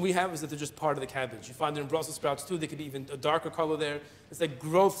information we have is that they're just part of the cabbage. You find it in Brussels sprouts too. They could be even a darker color there. It's like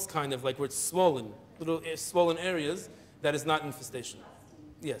growths, kind of like where it's swollen, little swollen areas. That is not infestation.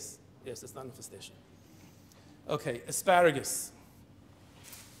 Yes, it's not infestation. Okay, asparagus.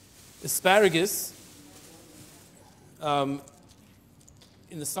 Asparagus, in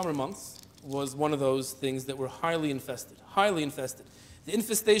the summer months, was one of those things that were highly infested. Highly infested. The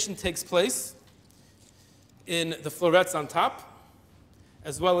infestation takes place in the florets on top,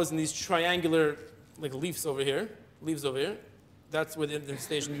 as well as in these triangular, like leaves over here. That's where the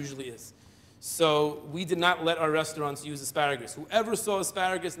infestation usually is. So we did not let our restaurants use asparagus. Whoever saw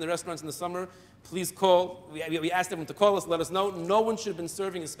asparagus in the restaurants in the summer, please call. We asked everyone to call us, let us know. No one should have been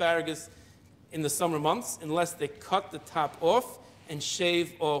serving asparagus in the summer months unless they cut the top off and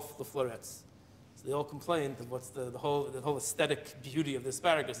shave off the florets. So they all complained that what's the whole aesthetic beauty of the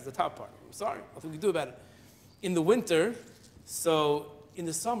asparagus is the top part. I'm sorry, nothing we can do about it. In the winter, in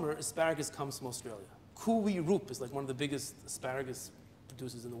the summer, asparagus comes from Australia. Kuwi Roop is like one of the biggest asparagus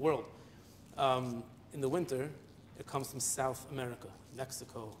producers in the world. In the winter, it comes from South America,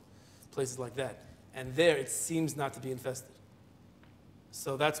 Mexico, places like that. And there, it seems not to be infested.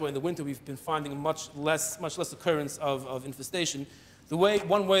 So that's why in the winter, we've been finding much less occurrence of infestation.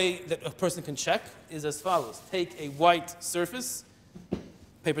 One way that a person can check is as follows. Take a white surface,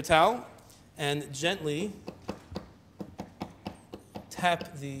 paper towel, and gently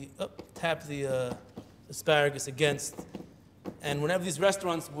tap the asparagus against, and whenever these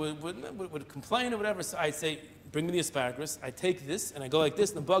restaurants would complain or whatever, so I'd say, bring me the asparagus. I take this and I go like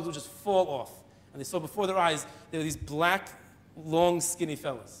this, and the bugs would just fall off. And they saw before their eyes, there were these black, long, skinny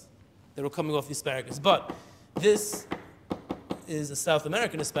fellas that were coming off the asparagus. But this is a South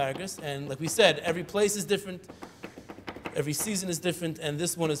American asparagus, and like we said, every place is different, every season is different, and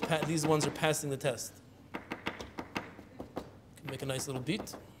these ones are passing the test. Make a nice little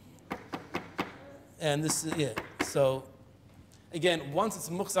beat. And this is, yeah. So, again, once it's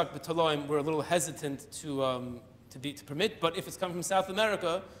muchzak b'taloim, we're a little hesitant to permit. But if it's coming from South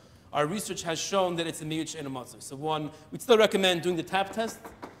America, our research has shown that it's a miyut she'eino matzui. So we'd still recommend doing the tap test.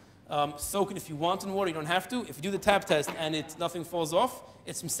 Soak it if you want in water, you don't have to. If you do the tap test and nothing falls off,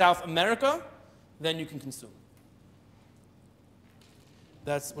 it's from South America, then you can consume.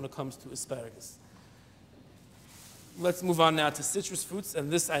 That's when it comes to asparagus. Let's move on now to citrus fruits, and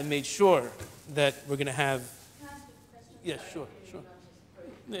this I made sure that we're going to have. Can I ask a question? Yeah, Sorry, sure, before sure.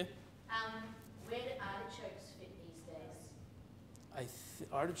 we go on to fruit. Yeah. Where do artichokes fit these days?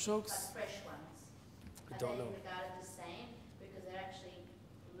 Artichokes? Like fresh ones? I don't know. Are they regarded the same because they're actually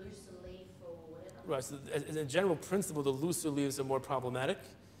looser leaf or whatever? Right, so as a general principle, the looser leaves are more problematic.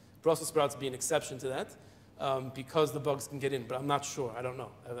 Brussels sprouts be an exception to that because the bugs can get in, but I'm not sure. I don't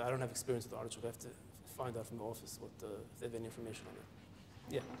know. I don't have experience with artichoke. I have to find out from the office if they have any information on it.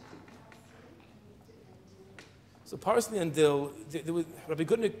 Yeah. So parsley and dill, Rabbi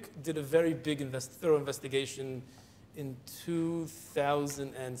Gutnick did a very big, thorough investigation in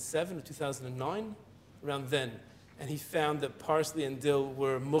 2007 or 2009, around then. And he found that parsley and dill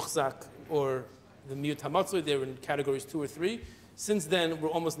were muchzak, or the miyut hamatzui. They were in categories 2 or 3. Since then, we're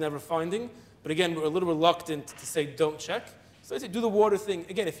almost never finding. But again, we're a little reluctant to say don't check. So I say do the water thing.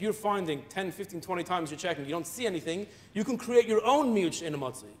 Again, if you're finding 10, 15, 20 times you're checking, you don't see anything, you can create your own miyut she'eino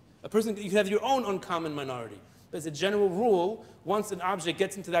matzui. You can have your own uncommon minority. But as a general rule, once an object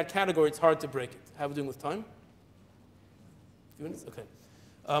gets into that category, it's hard to break it. How are we doing with time? A few minutes? Okay.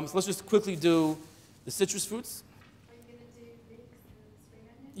 So let's just quickly do the citrus fruits. Are you going to do leeks and spring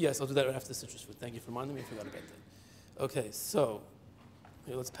onions? Yes, I'll do that right after the citrus fruit. Thank you for reminding me. I forgot about that. Okay, so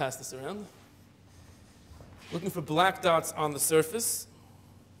here, let's pass this around. Looking for black dots on the surface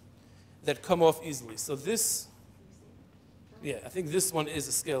that come off easily. So this, yeah, I think this one is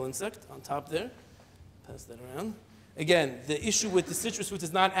a scale insect on top there. Pass that around. Again, the issue with the citrus fruit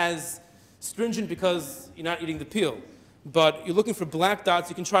is not as stringent because you're not eating the peel. But you're looking for black dots.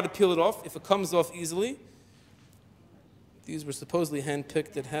 You can try to peel it off. If it comes off easily, these were supposedly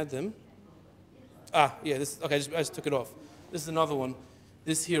hand-picked that had them. Ah, yeah, this, okay, I just took it off. This is another one.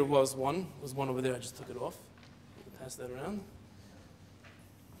 This here was one over there. I just took it off. Pass that around.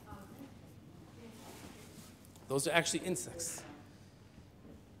 Those are actually insects.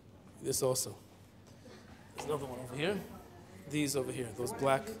 This also. There's another one over here. These over here, those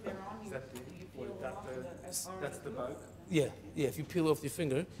black. That's the bug? Yeah, if you peel off your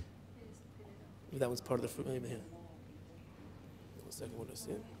finger, that one's part of the fruit. Maybe here. One second, what do I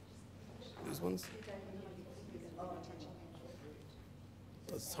see? These ones?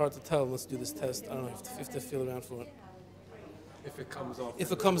 It's hard to tell. Let's do this test. I don't know, you have to feel around for it. If it comes off. If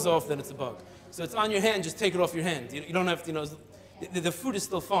it comes off, then it's a bug. So it's on your hand, just take it off your hand. You don't have to, the fruit is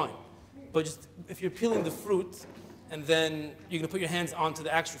still fine. But just if you're peeling the fruit, and then you're going to put your hands onto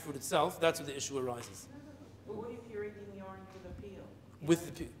the actual fruit itself, that's where the issue arises. But what if you're eating the orange with a peel? With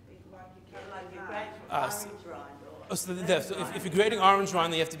the peel. So if you're grating orange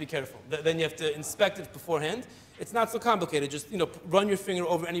rind, then you have to be careful. Then you have to inspect it beforehand. It's not so complicated. Just run your finger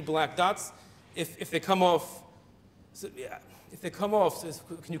over any black dots. If they come off, so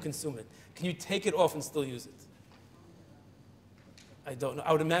can you consume it? Can you take it off and still use it? I don't know.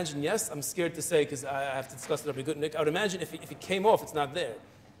 I would imagine yes. I'm scared to say because I have to discuss with Rabbi Gutnick. I would imagine if it came off, it's not there.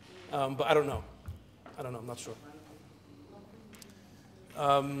 But I don't know. I'm not sure.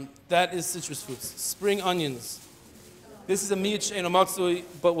 That is citrus fruits. Spring onions. This is a miyut she'eino matzui,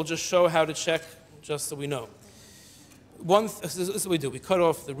 but we'll just show how to check just so we know. This is what we do. We cut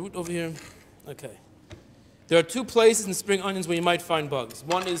off the root over here. Okay. There are 2 places in spring onions where you might find bugs.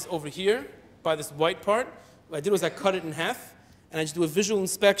 One is over here by this white part. What I did was I cut it in half, and I just do a visual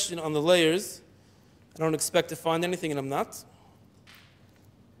inspection on the layers. I don't expect to find anything, and I'm not.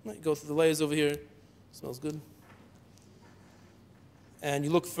 You go through the layers over here. Smells good. And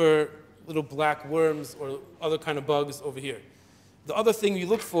you look for little black worms or other kind of bugs over here. The other thing you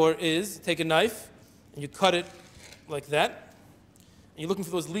look for is take a knife and you cut it like that. And you're looking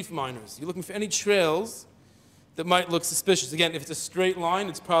for those leaf miners. You're looking for any trails that might look suspicious. Again, if it's a straight line,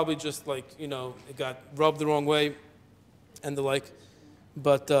 it's probably just like, it got rubbed the wrong way and the like.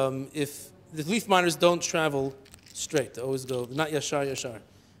 But if the leaf miners don't travel straight, they always go, not yashar.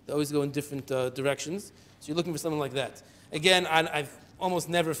 They always go in different directions. So you're looking for something like that. Again, I've almost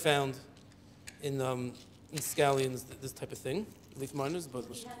never found in scallions this type of thing, leaf miners. But you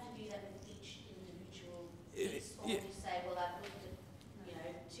have to do that with each individual piece, or you say, well, I've looked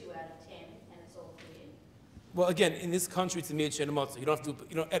at 2 out of 10, and it's all clear. Well, again, in this country, it's a miyut she'eino matzui. You don't have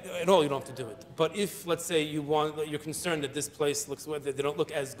to, at all, you don't have to do it. But if, let's say, you're concerned that this place looks, that they don't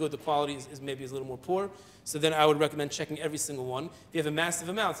look as good, the quality is maybe a little more poor, so then I would recommend checking every single one. If you have a massive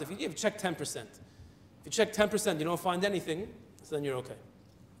amount, so if you check 10%. If you check 10%, you don't find anything, so then you're okay.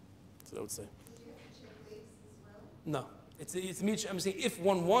 That's what I would say. Did you have to check leaks as well? No. It's miyut, I'm saying if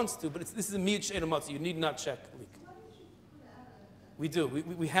one wants to, but this is a miyut she'eino matzui. You need not check leak. Why did you put out a... We do.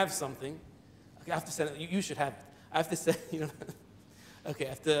 We have something. Okay, I have to send it. You should have it. I have to send, okay, I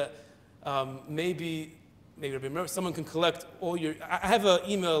have to, maybe remember, someone can collect all your, I have an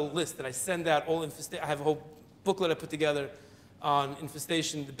email list that I send out all infestation. I have a whole booklet I put together on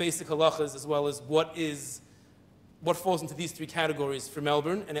infestation, the basic halachas, as well as what falls into these three categories for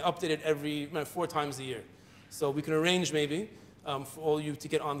Melbourne, and I update it 4 times a year. So we can arrange maybe for all you to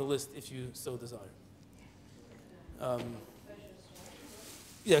get on the list if you so desire.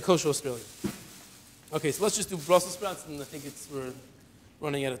 Yeah, Kosher Australia. Okay, so let's just do Brussels sprouts, and I think we're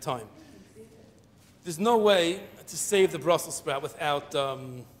running out of time. There's no way to save the Brussels sprout without,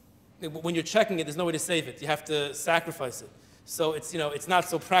 when you're checking it, there's no way to save it. You have to sacrifice it. So it's not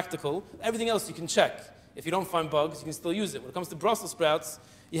so practical. Everything else you can check. If you don't find bugs, you can still use it. When it comes to Brussels sprouts,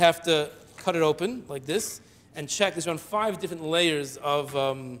 you have to cut it open like this and check. There's around 5 different layers of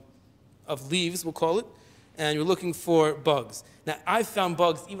leaves, we'll call it, and you're looking for bugs. Now, I've found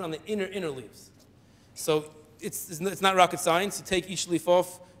bugs even on the inner leaves. So it's not rocket science. You take each leaf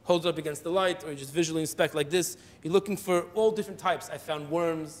off, hold it up against the light, or you just visually inspect like this. You're looking for all different types. I found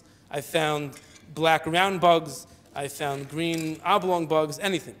worms. I found black round bugs. I found green oblong bugs,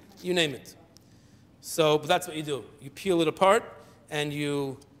 anything. You name it. So, but that's what you do. You peel it apart, and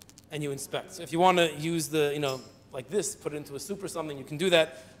you inspect. So if you want to use the, like this, put it into a soup or something, you can do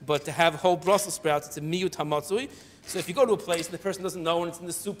that. But to have whole Brussels sprouts, it's a miyut hamatzui. So if you go to a place and the person doesn't know, and it's in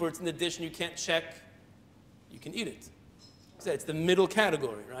the soup or it's in the dish, and you can't check, you can eat it. So it's the middle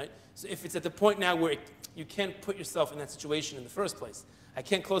category, right? So if it's at the point now where you can't put yourself in that situation in the first place, I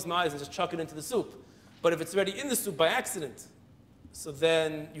can't close my eyes and just chuck it into the soup. But if it's already in the soup by accident, so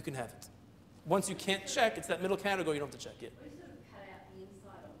then you can have it. Once you can't check, it's that middle category, you don't have to check it. We sort of cut out the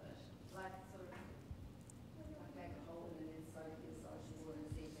inside of it, like sort of make a hole in the inside of the water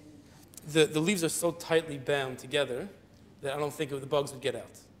and see if anything. The leaves are so tightly bound together that I don't think the bugs would get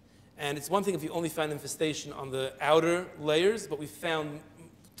out. And it's one thing if you only found infestation on the outer layers, but we found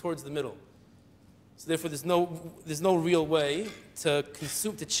towards the middle. So therefore, there's no real way to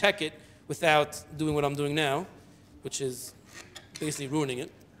check it without doing what I'm doing now, which is basically ruining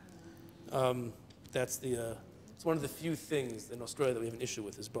it. It's one of the few things in Australia that we have an issue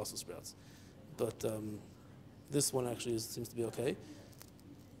with is Brussels sprouts. But this one actually seems to be okay.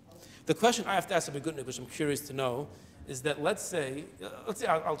 The question I have to ask Rabbi Gutnick, which I'm curious to know, is that let's say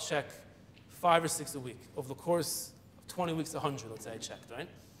I'll check 5 or 6 a week. Over the course of 20 weeks, 100, let's say I checked, right?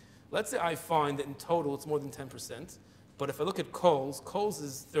 Let's say I find that in total it's more than 10%, but if I look at Coles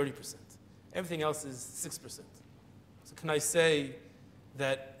is 30%. Everything else is 6%. So can I say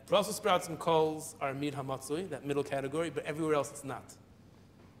that Brussels sprouts and Coles are miyut hamatzui, that middle category, but everywhere else it's not?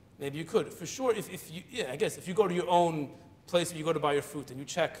 Maybe you could. For sure, I guess if you go to your own place where you go to buy your fruit and you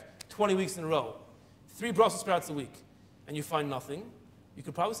check 20 weeks in a row, 3 Brussels sprouts a week, and you find nothing, you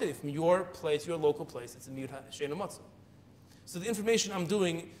could probably say from your place, your local place, it's a miyut she'eino matzui. So the information I'm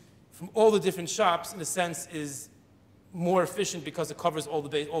doing from all the different shops, in a sense, is more efficient because it covers all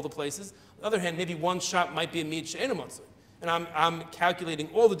the places. On the other hand, maybe one shop might be a miyut she'eino matzui, and I'm calculating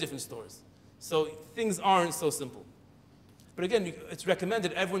all the different stores. So things aren't so simple. But again, it's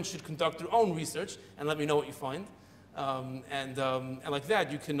recommended everyone should conduct their own research and let me know what you find. And like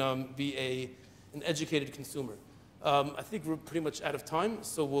that, you can be an educated consumer. I think we're pretty much out of time,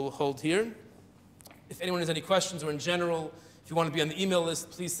 so we'll hold here. If anyone has any questions, or in general, if you want to be on the email list,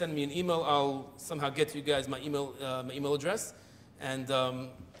 please send me an email. I'll somehow get to you guys my email address. And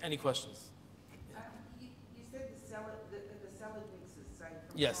any questions? You said the salad mixes, say,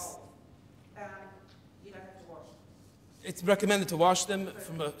 from Yes. Coles. You don't have to wash them. It's recommended to wash them.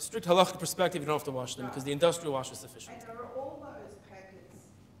 From a strict halachic perspective, you don't have to wash them because the industrial wash is sufficient. And are all those packets,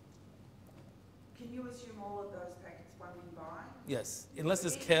 can you assume all of those packets one you buy? Yes, unless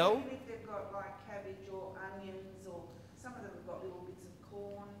there's kale. Even if they've got like cabbage or onions, or some of them have got little bits of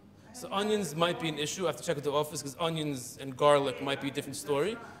corn. So onions might be an issue. I have to check at the office because onions and garlic might be a different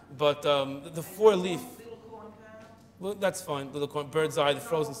story. But the 4-leaf, Little corn kernels. well, that's fine. Little corn, bird's eye, the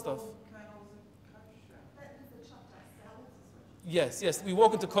frozen stuff. Yes. We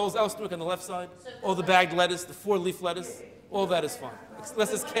walk into Coles Elstwick on the left side. All the bagged lettuce, the 4-leaf lettuce, all that is fine. Unless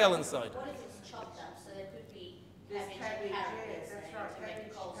there's kale inside. What if it's chopped up, so there could be There's cabbage and cabbage, carrot, yeah, let's that's say, right, to make a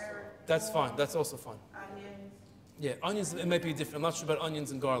cabbage, coleslaw? carrot. That's fine. That's also fine. Onion, Yeah, onions, it might be different. I'm not sure about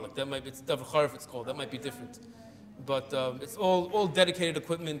onions and garlic. That might be, it's davacharif it's called. That might be different. But it's all dedicated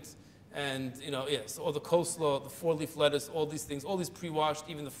equipment. And, so all the coleslaw, the 4-leaf lettuce, all these things, all these pre-washed,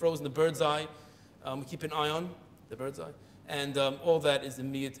 even the frozen, the bird's eye, we keep an eye on, the bird's eye. And all that is the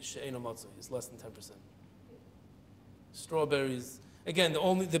miyut she'eino matzui, is less than 10%. Strawberries. Again,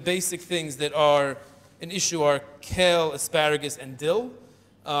 the basic things that are an issue are kale, asparagus, and dill.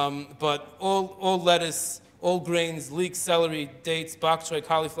 But all lettuce, all grains, leeks, celery, dates, bok choy,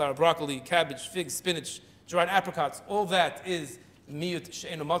 cauliflower, broccoli, cabbage, figs, spinach, dried apricots, all that is miyut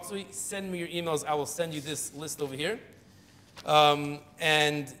she'eino matzui. Send me your emails. I will send you this list over here.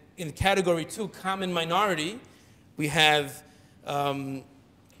 And in category 2, common minority, we have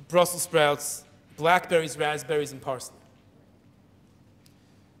Brussels sprouts, blackberries, raspberries, and parsley.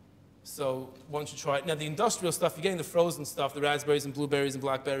 So one should try it. Now the industrial stuff, you're getting the frozen stuff, the raspberries and blueberries and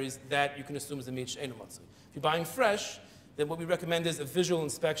blackberries, that you can assume is a miyut she'eino matzui. If you're buying fresh, then what we recommend is a visual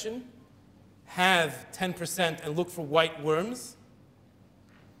inspection. Have 10% and look for white worms.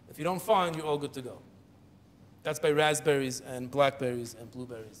 If you don't find, you're all good to go. That's by raspberries and blackberries and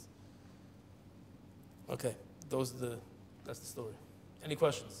blueberries. Okay, that's the story. Any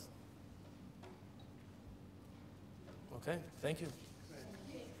questions? Okay, thank you.